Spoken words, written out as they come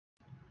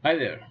Hi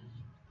there.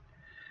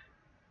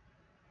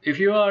 If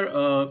you are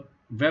a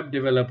web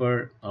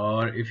developer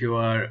or if you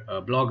are a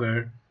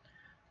blogger,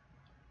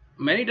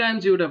 many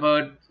times you would have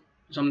heard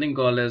something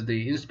called as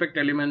the inspect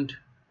element,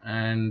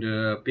 and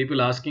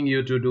people asking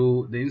you to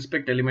do the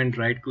inspect element,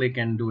 right click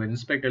and do an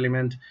inspect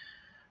element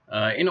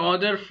in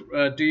order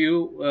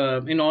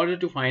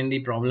to find the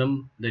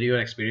problem that you are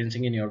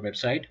experiencing in your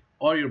website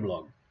or your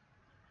blog.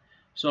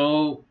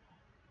 So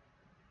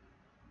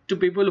to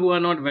people who are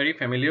not very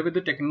familiar with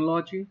the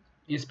technology,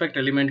 inspect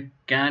element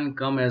can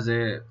come as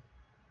a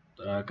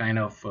kind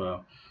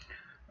of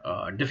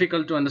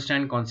difficult to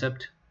understand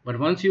concept, but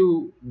once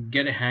you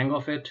get a hang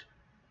of it,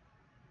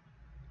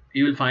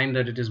 you will find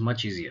that it is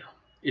much easier.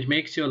 It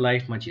makes your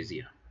life much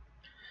easier.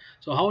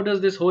 So how does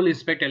this whole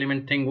inspect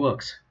element thing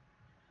works?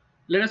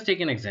 Let us take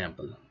an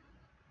example.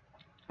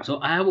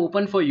 So I have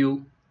opened for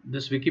you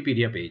this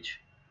Wikipedia page.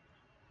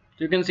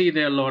 So you can see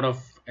there are a lot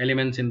of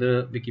elements in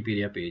the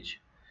Wikipedia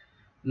page.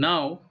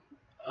 Now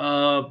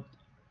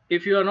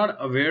if you are not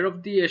aware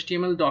of the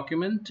HTML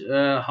document,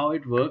 how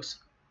it works,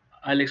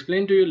 I'll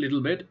explain to you a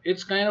little bit.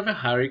 It's kind of a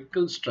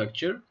hierarchical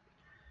structure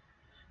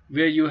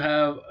where you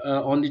have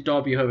on the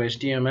top you have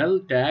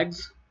HTML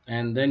tags,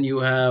 and then you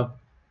have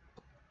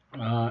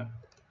uh,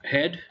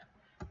 head,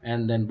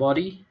 and then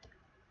body,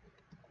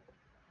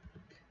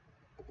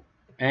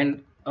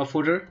 and a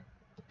footer.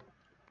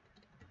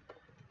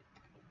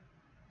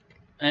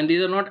 And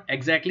these are not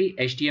exactly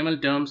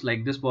HTML terms,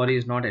 like this body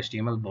is not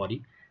HTML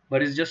body,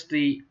 but it's just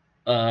the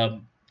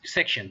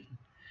section.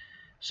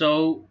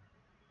 So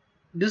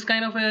this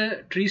kind of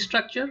a tree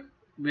structure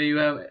where you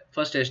have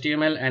first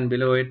HTML and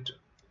below it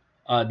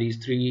are these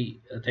three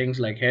things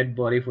like head,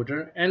 body,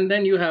 footer, and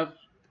then you have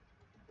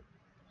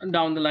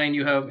down the line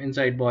you have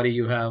inside body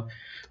you have,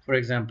 for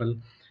example,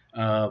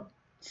 uh,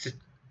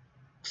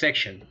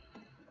 section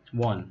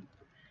 1,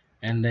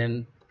 and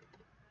then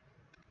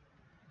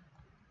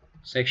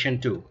section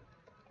 2.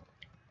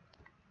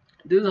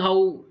 This is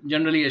how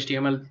generally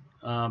HTML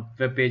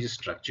web page is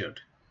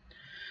structured.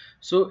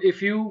 So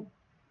if you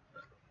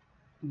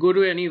go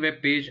to any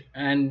web page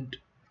and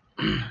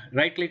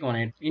right click on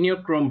it in your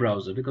Chrome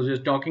browser, because we're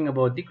talking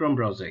about the Chrome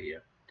browser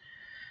here,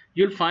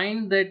 you'll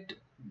find that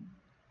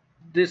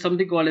there's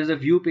something called as a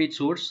view page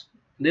source.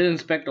 There's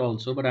inspect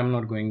also, but I'm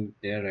not going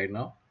there right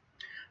now.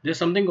 There's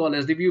something called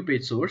as the view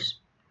page source,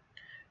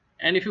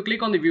 and if you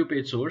click on the view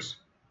page source,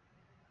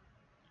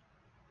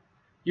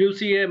 you'll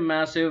see a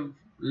massive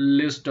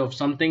list of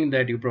something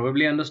that you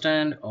probably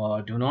understand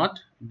or do not.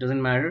 It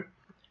doesn't matter.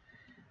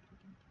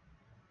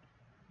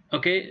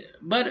 Okay,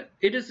 but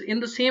it is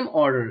in the same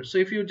order. So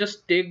if you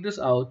just take this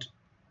out,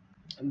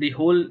 the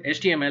whole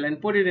HTML,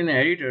 and put it in an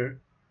editor,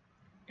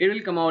 it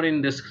will come out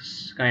in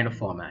this kind of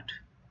format.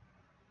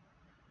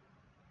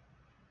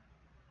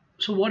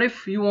 So what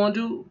if you want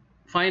to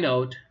find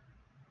out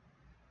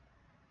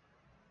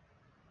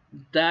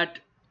that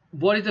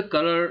what is the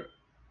color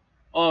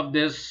of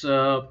this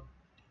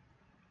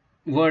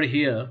word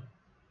here,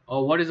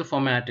 or what is the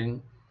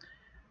formatting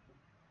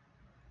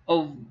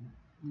of,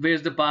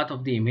 where's the path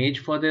of the image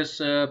for this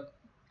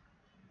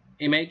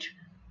image?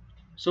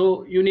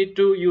 So you need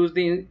to use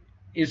the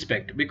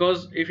inspect,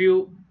 because if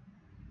you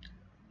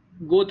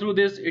go through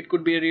this, it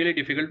could be a really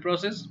difficult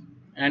process,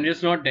 and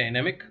it's not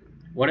dynamic.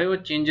 Whatever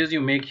changes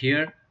you make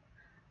here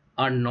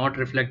are not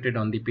reflected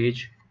on the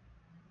page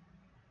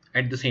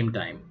at the same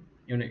time,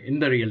 in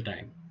the real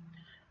time.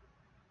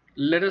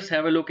 Let us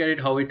have a look at it,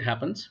 how it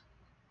happens.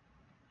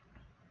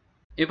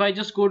 If I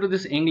just go to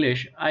this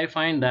English, I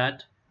find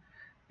that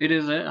it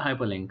is a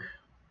hyperlink.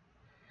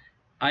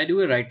 I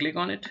do a right click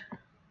on it.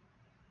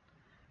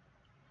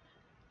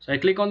 So I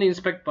click on the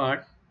inspect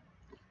part,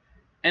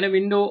 and a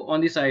window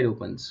on the side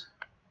opens.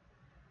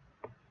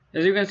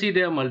 As you can see,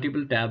 there are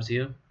multiple tabs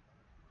here,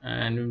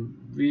 and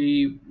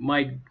we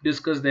might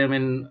discuss them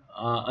in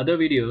other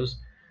videos,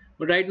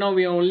 but right now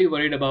we are only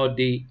worried about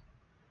the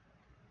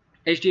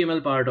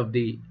HTML part of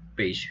the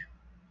page.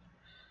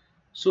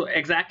 So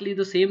exactly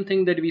the same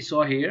thing that we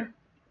saw here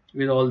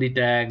with all the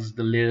tags,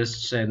 the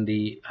lists, and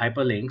the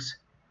hyperlinks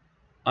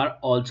are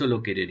also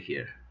located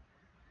here.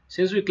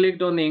 Since we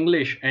clicked on the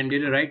English and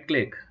did a right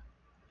click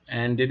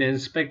and did an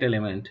inspect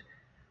element,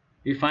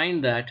 we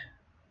find that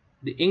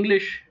the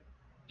English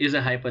is a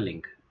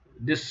hyperlink.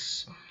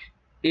 This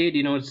A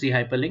denotes the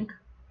hyperlink,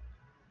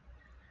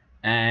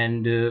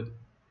 and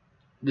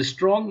the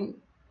strong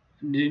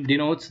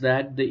denotes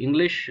that the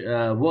English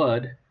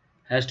word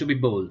has to be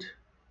bold.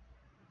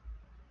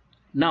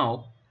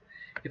 Now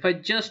if I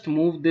just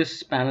move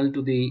this panel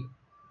to the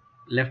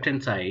left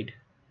hand side,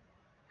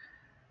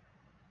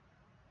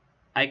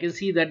 I can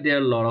see that there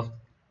are a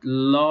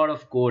lot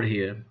of code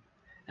here,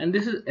 and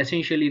this is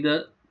essentially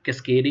the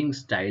cascading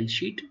style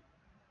sheet,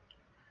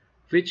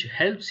 which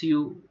helps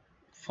you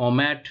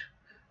format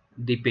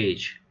the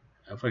page.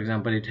 For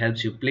example, it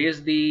helps you place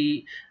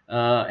the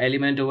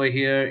element over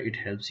here, it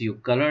helps you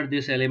color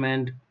this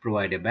element,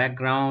 provide a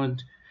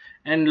background,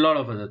 and a lot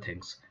of other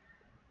things.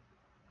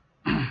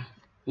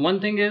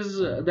 One thing is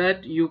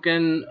that you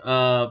can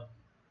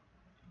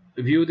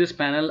view this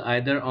panel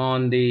either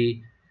on the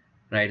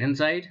right hand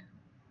side,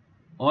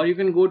 or you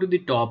can go to the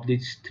top,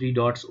 these three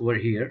dots over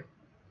here,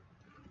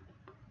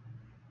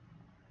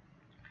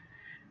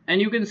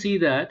 and you can see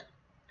that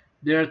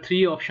there are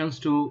three options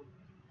to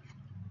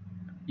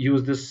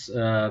use this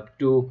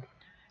to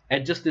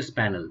adjust this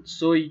panel.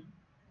 So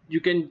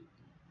you can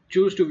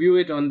choose to view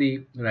it on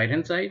the right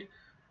hand side,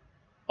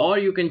 or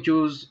you can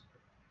choose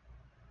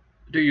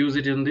to use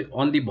it in the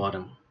on the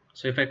bottom.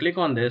 So if I click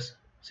on this,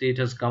 see, it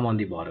has come on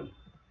the bottom.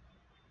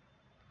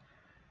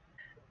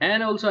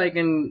 And also I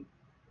can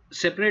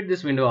separate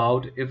this window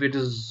out if it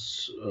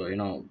is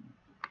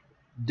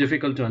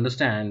difficult to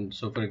understand.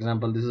 So for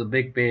example, this is a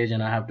big page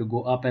and I have to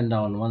go up and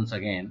down once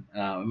again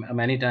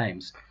many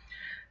times,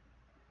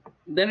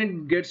 then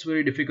it gets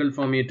very difficult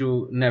for me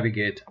to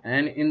navigate.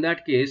 And in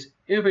that case,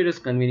 if it is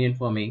convenient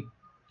for me,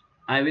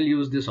 I will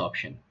use this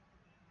option.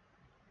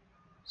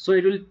 So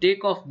it will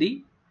take off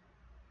the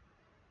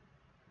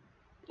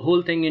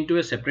whole thing into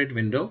a separate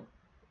window,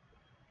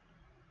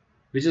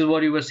 which is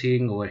what you were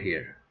seeing over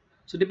here.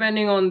 So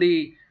depending on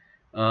the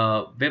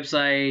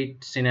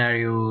website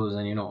scenarios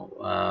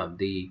and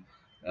the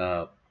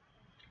uh,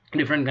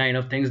 different kind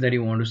of things that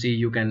you want to see,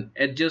 you can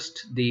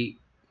adjust the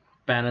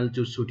panel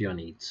to suit your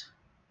needs.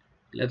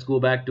 Let's go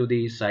back to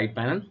the side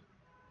panel.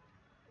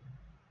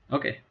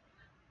 Okay,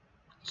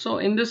 so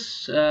in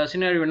this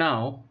scenario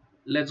now,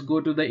 let's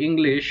go to the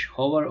English,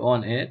 hover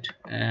on it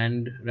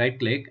and right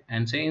click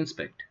and say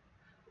inspect.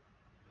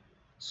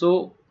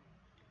 So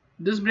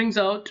this brings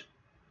out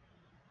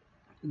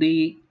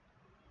the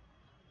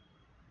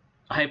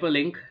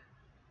hyperlink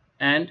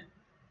and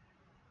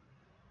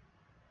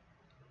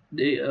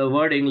the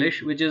word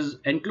English, which is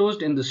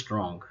enclosed in the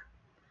strong.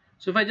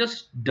 So if I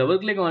just double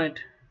click on it,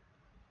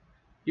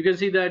 you can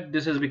see that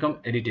this has become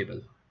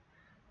editable.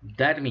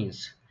 That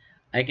means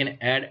I can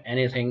add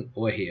anything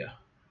over here.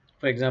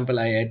 For example,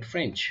 I add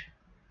French.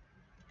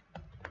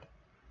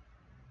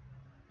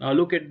 Now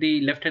look at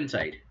the left hand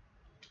side.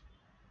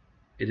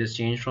 It is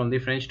changed from the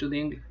French to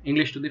the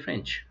English to the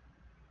French.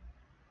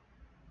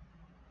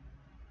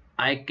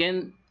 I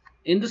can,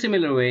 in the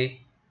similar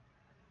way,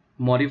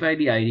 modify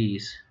the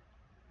IDs.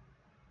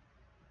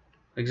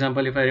 For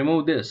example, if I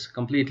remove this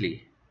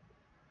completely,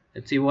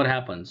 let's see what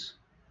happens.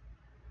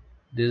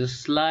 There's a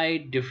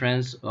slight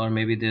difference, or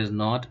maybe there's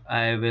not.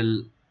 I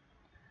will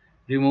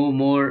remove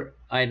more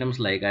items,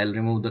 like I'll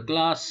remove the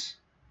class.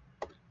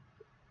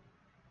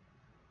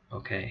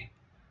 Okay,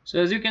 so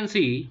as you can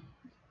see,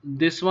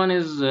 this one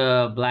is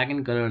black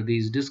in color,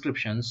 these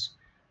descriptions,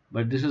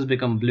 but this has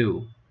become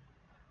blue.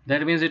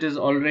 That means it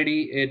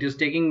is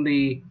taking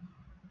the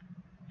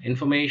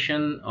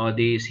information or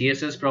the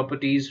CSS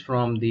properties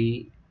from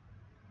the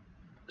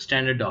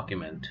standard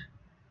document.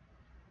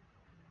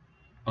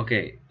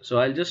 Okay, so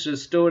I'll just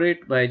restore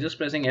it by just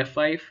pressing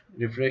F5,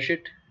 refresh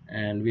it,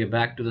 and we are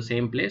back to the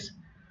same place.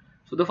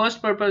 So the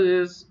first purpose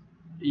is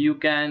you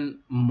can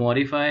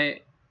modify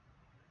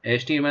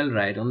HTML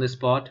right on the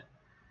spot,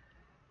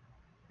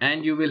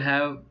 and you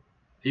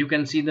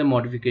can see the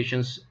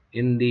modifications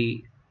in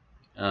the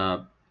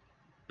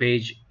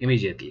page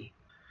immediately.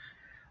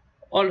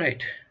 All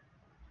right,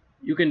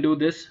 you can do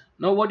this.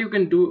 Now what you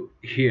can do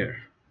here.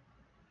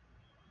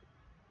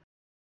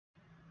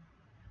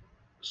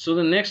 So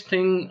the next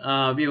thing we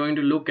are going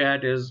to look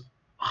at is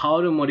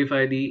how to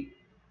modify the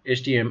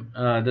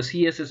HTML, the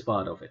CSS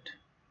part of it.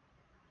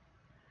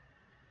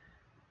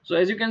 So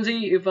as you can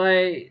see, if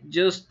I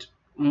just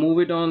move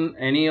it on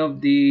any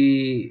of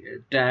the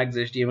tags,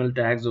 HTML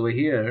tags over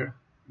here,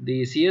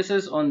 the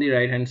CSS on the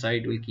right hand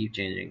side will keep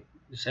changing.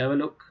 Just have a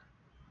look.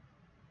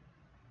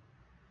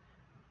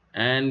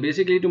 And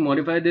basically, to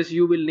modify this,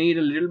 you will need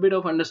a little bit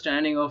of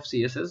understanding of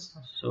CSS.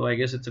 So I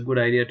guess it's a good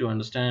idea to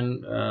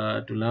understand,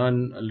 to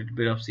learn a little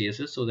bit of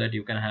CSS, so that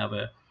you can have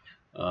a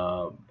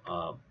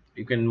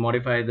you can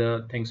modify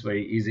the things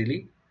very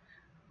easily,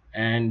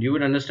 and you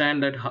would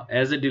understand that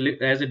as a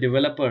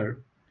developer,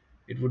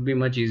 it would be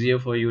much easier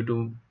for you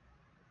to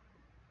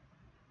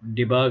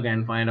debug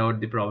and find out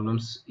the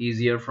problems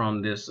easier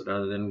from this,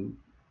 rather than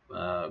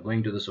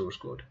going to the source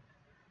code.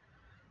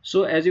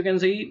 So as you can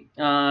see,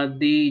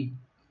 the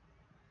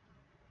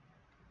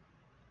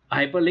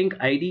hyperlink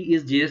ID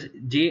is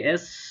JS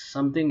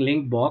something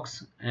link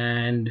box,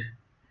 and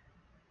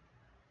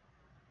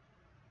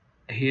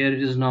here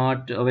it is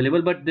not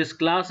available, but this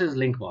class is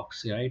link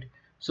box, right?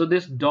 So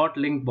this dot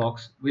link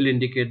box will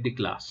indicate the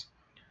class.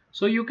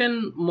 So you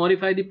can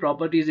modify the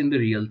properties in the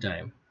real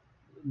time.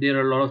 There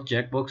are a lot of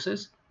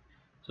checkboxes.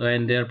 So,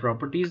 and their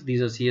properties,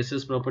 these are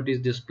CSS properties: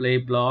 display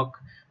block,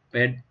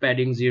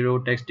 padding 0,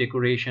 text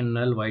decoration,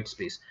 null, white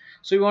space.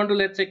 So you want to,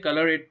 let's say,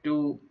 color it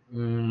to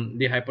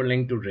the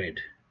hyperlink to red.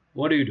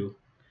 What do?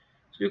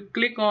 So you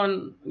click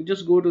on, you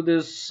just go to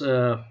this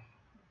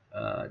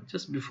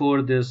just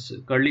before this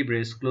curly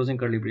brace, closing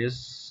curly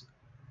brace,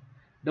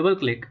 double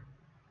click.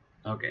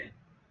 Okay,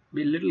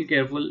 be a little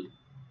careful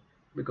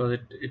because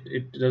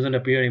it doesn't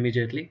appear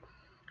immediately,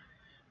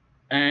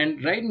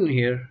 and right in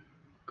here,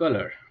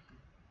 color,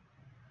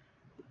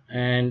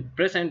 and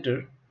press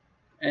enter,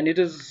 and it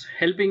is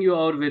helping you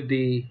out with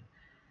the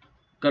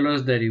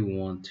colors that you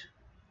want.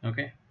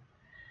 Okay,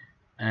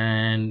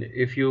 and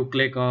if you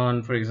click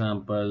on, for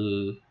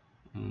example,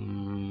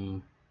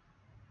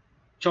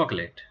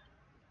 chocolate,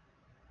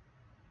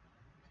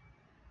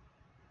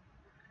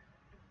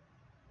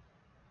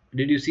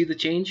 did you see the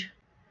change?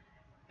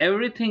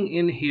 Everything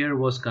in here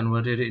was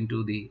converted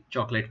into the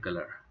chocolate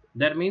color.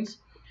 That means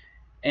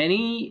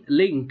any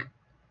link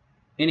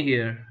in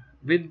here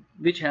with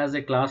which has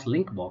a class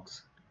link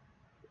box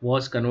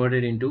was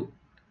converted into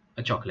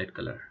a chocolate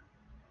color.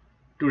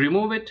 To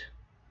remove it,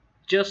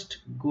 just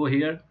go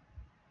here,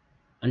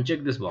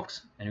 uncheck this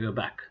box, and we're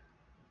back.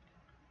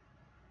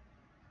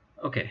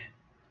 Okay,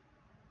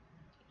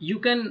 you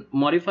can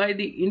modify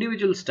the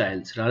individual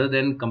styles rather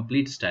than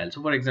complete style.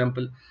 So for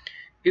example,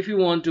 if you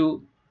want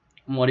to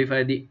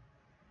modify the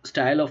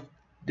style of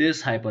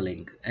this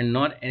hyperlink and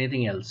not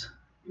anything else,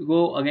 you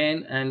go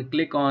again and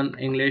click on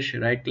English,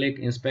 right click,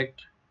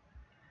 inspect,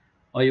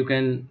 or you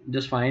can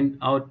just find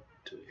out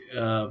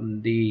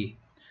the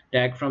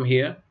tag from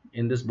here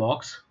in this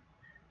box,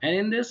 and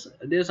in this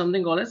there's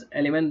something called as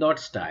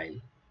element.style.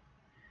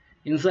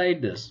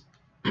 Inside this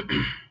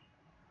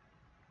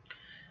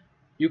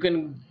you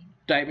can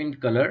type in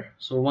color.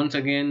 So once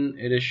again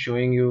it is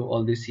showing you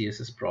all the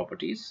CSS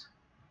properties,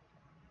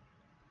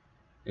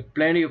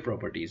 plenty of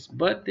properties,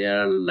 but they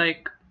are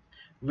like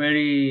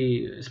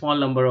very small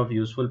number of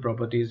useful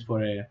properties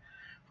for a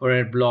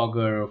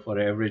blogger or for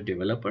every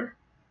developer.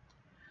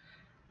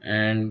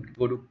 And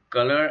go to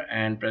color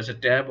and press a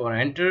tab or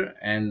enter,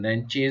 and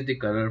then change the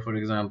color, for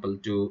example,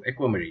 to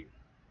aquamarine.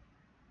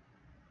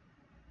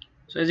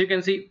 So as you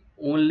can see,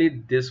 only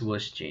this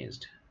was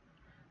changed.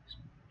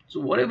 So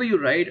whatever you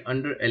write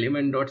under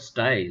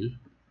element.style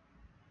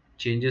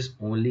changes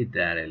only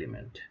that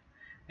element,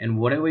 and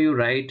whatever you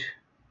write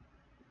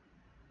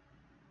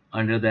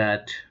under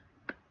that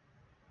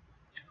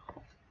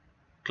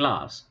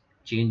class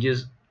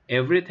changes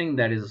everything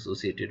that is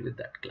associated with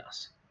that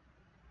class.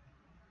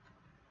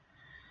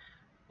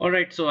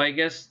 Alright, so I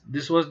guess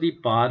this was the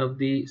part of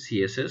the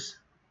CSS.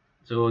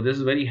 So this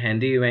is very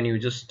handy when you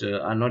just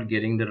are not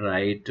getting the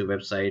right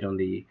website on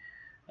the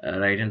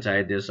right hand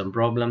side. There's some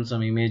problem,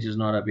 some image is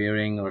not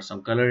appearing, or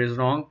some color is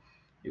wrong.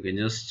 You can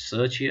just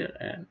search here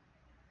and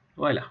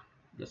voila,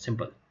 that's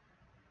simple.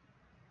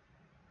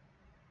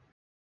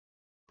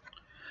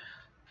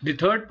 The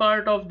third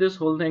part of this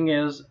whole thing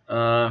is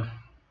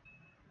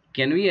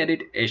can we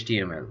edit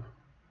HTML?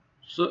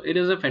 So it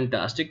is a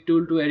fantastic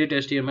tool to edit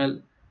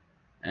HTML,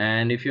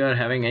 and if you are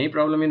having any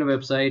problem in a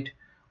website,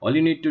 all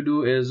you need to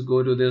do is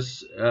go to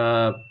this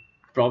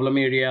problem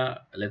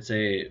area. Let's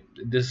say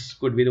this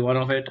could be the one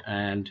of it,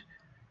 and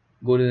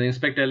go to the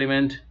inspect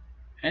element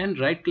and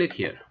right click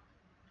here.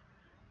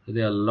 So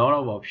there are a lot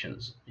of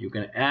options. You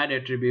can add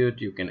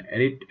attribute, you can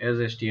edit as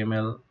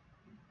HTML,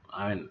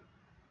 I mean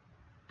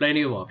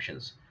plenty of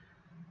options.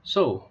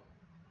 So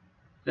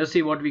let's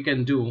see what we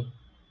can do.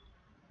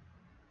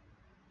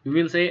 We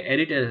will say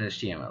edit as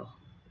HTML.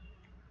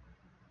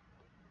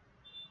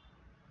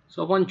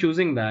 So upon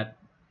choosing that,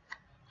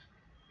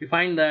 we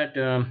find that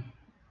that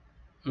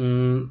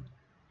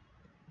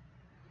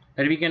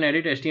we can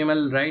edit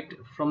HTML right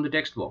from the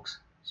text box.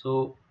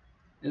 So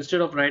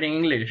instead of writing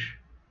English,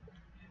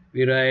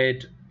 we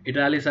write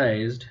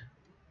italicized,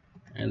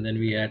 and then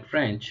we add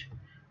French,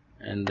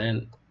 and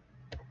then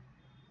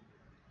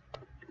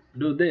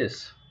do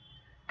this.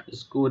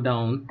 Just go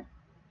down,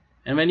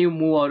 and when you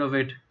move out of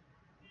it,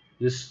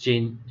 this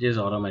changes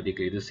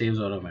automatically, this saves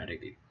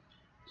automatically.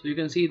 So you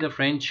can see the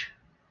French.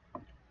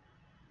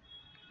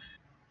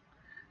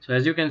 So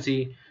as you can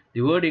see,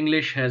 the word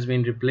English has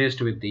been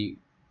replaced with the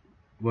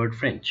word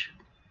French.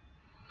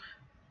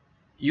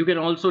 You can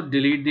also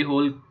delete the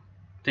whole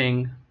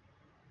thing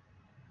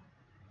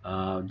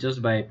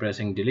just by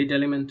pressing delete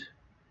element,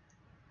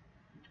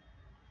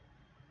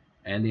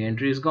 and the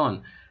entry is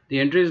gone. The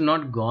entry is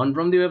not gone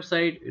from the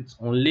website, it's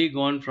only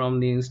gone from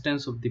the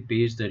instance of the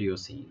page that you're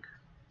seeing.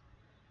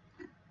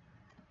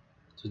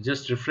 So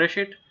just refresh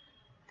it,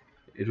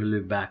 it will be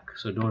back,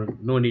 so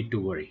no need to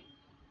worry.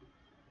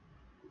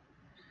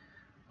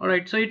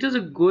 Alright, so it is a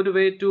good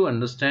way to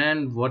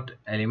understand what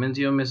elements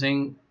you're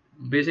missing.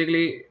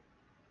 Basically,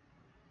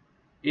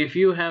 if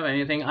you have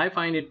anything, I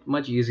find it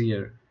much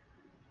easier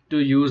to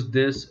use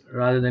this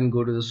rather than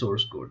go to the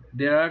source code.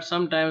 There are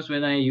some times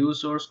when I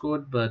use source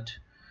code, but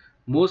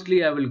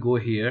mostly I will go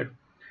here,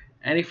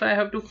 and if I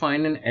have to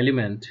find an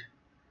element,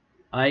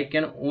 I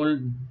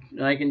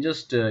can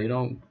just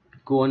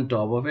go on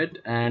top of it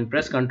and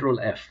press Ctrl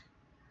F,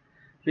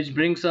 which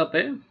brings up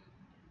a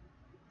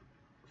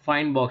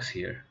find box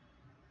here.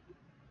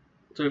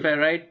 So if I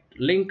write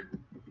link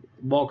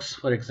box,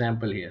 for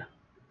example, here,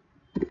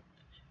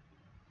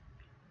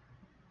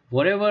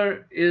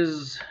 whatever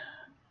is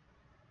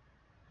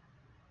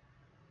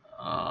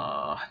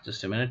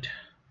just a minute.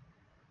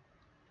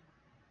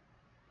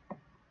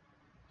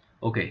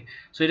 Okay,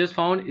 so it has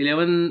found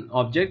 11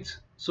 objects.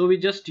 So we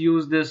just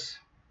use this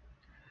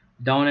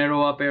down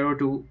arrow, up arrow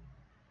to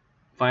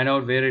find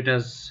out where it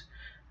has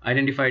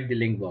identified the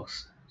link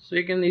box. So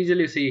you can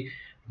easily see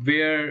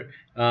where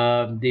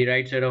the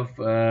right side of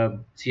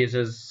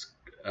CSS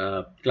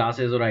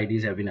classes or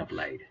IDs have been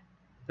applied.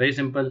 Very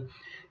simple.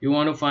 You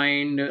want to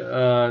find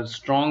a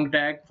strong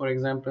tag, for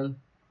example.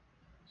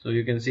 So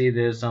you can see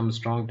there's some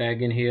strong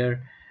tag in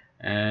here,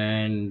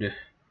 and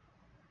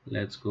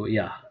let's go.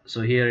 Yeah,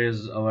 so here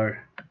is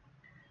our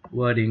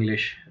word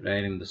English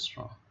right in the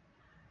strong,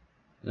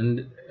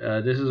 and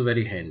this is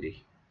very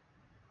handy.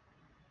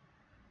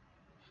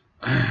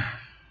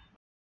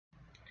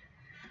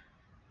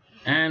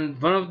 And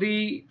one of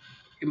the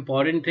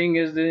important thing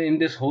is in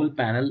this whole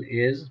panel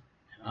is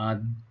uh,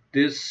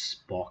 this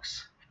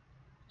box.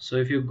 So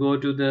if you go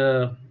to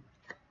the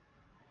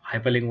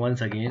hyperlink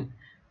once again,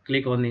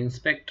 click on the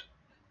inspect,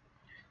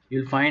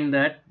 you'll find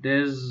that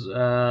there's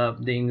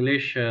the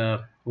English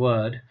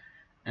word,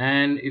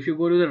 and if you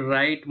go to the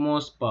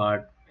rightmost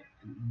part,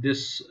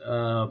 this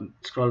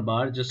scroll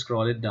bar, just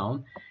scroll it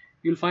down,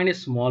 you'll find a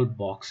small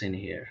box in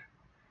here.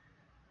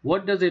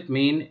 What does it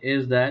mean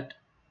is that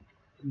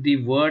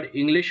the word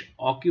English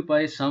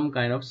occupies some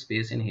kind of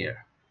space in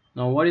here.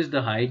 Now what is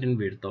the height and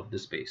width of the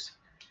space?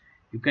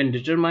 You can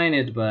determine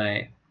it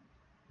by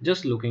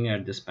just looking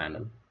at this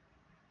panel.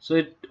 So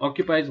it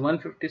occupies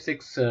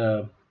 156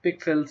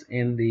 pixels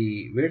in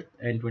the width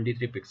and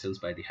 23 pixels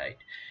by the height.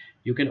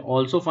 You can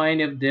also find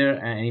if there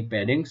are any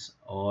paddings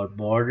or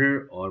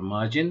border or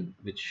margin,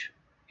 which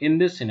in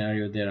this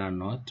scenario there are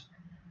not.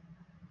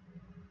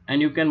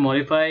 And you can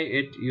modify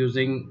it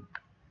using,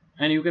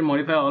 and you can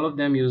modify all of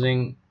them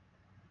using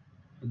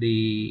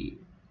the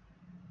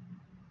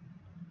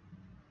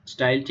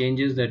style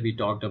changes that we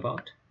talked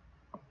about.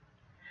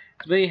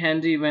 It's very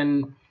handy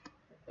when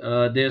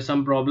there's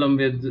some problem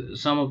with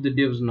some of the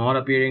divs not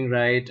appearing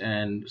right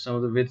and some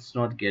of the widths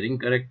not getting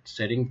correct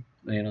setting,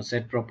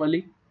 set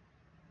properly.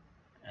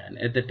 And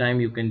at the time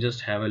you can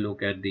just have a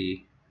look at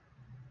the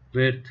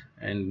width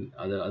and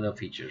other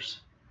features.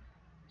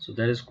 So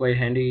that is quite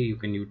handy. You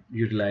can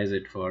utilize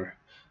it for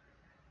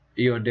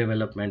your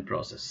development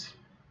process.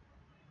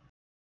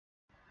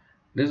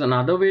 There's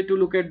another way to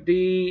look at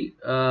the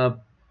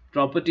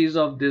properties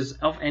of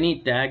any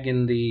tag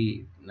in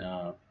the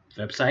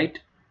website.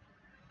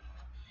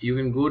 You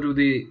can go to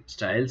the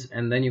styles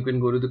and then you can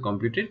go to the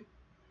computed,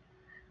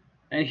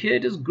 and here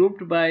it is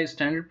grouped by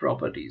standard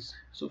properties.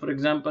 So for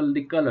example,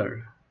 the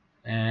color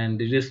and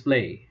the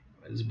display,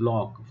 this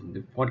block,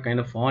 what kind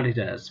of font it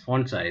has,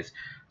 font size.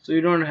 So you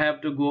don't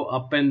have to go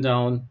up and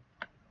down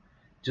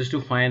just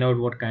to find out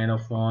what kind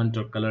of font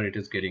or color it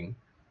is getting.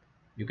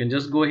 You can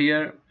just go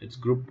here. It's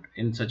grouped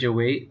in such a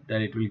way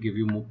that it will give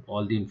you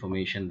all the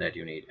information that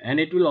you need, and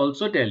it will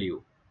also tell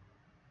you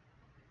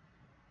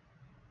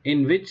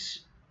in which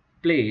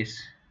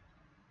place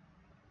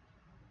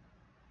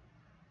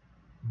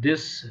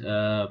this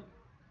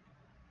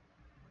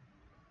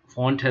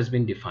font has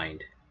been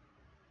defined,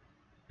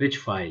 which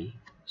file.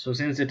 So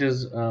since it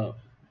is a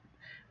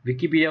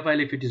Wikipedia file,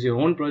 if it is your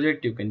own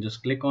project, you can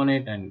just click on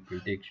it and it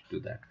will take you to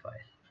that file.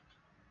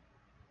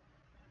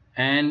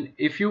 And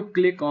if you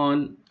click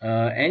on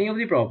any of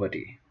the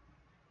property,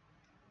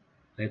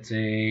 let's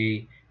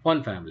say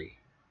font family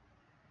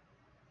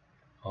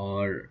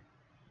or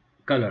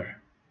color,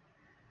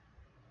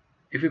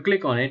 if you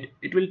click on it,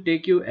 it will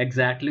take you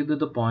exactly to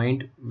the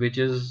point which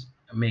is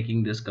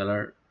making this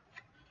color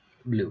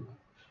blue.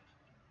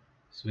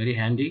 It's very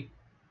handy.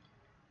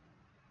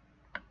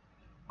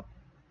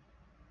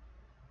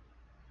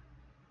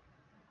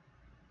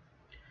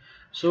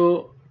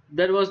 So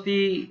that was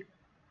the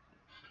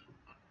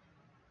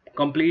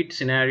complete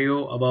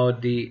scenario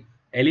about the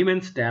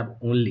elements tab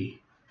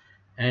only,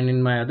 and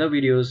in my other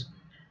videos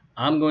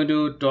I'm going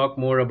to talk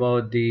more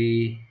about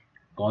the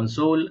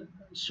console,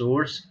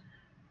 source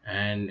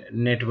and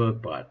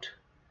network part.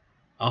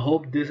 I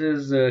hope this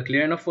is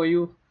clear enough for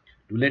you.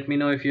 Do let me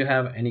know if you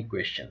have any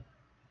question.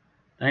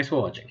 Thanks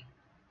for watching.